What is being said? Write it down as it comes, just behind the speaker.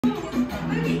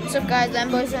What's up, guys? I'm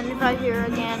Boy75 here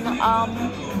again.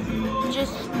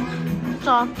 Just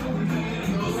talk.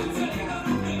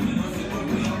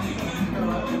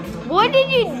 What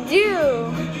did you do?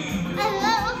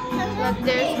 Look,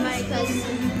 there's my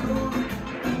cousin.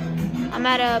 I'm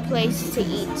at a place to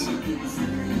eat.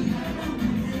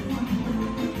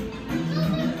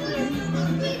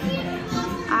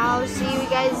 I'll see you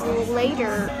guys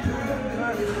later.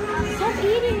 Stop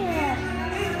eating it.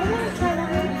 I want to try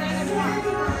that.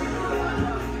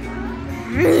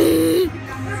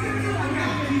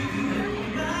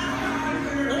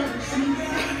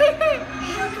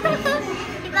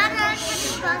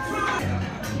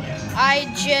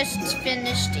 I just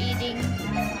finished eating.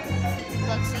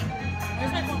 Let's see.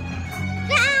 Where's my phone?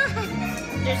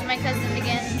 There's my cousin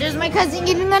again. There's my cousin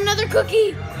getting another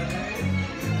cookie.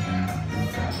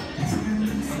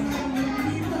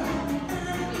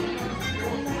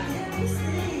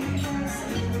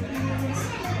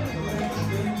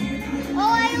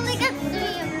 Oh, I only got 3.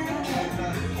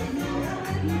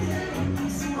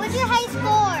 What's your high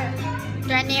score?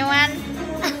 21.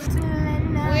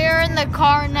 We're in the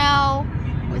car now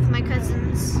with my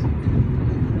cousins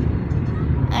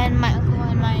and my uncle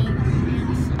and my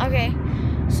aunts. Okay,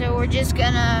 so we're just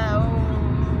going to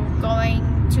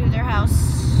their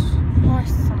house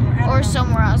or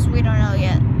somewhere else. We don't know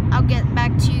yet. I'll get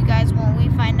back to you guys when we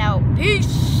find out.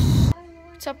 Peace.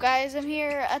 What's up, guys? I'm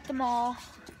here at the mall.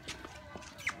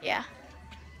 Yeah,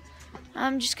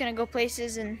 I'm just gonna go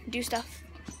places and do stuff.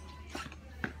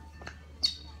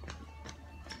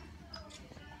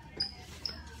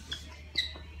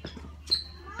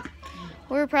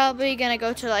 We're probably gonna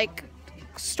go to like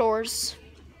stores.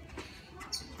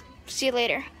 See you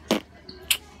later.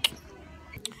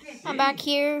 I'm back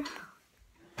here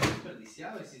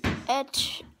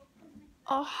at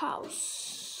a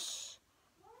house.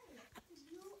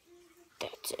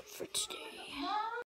 That's it for today.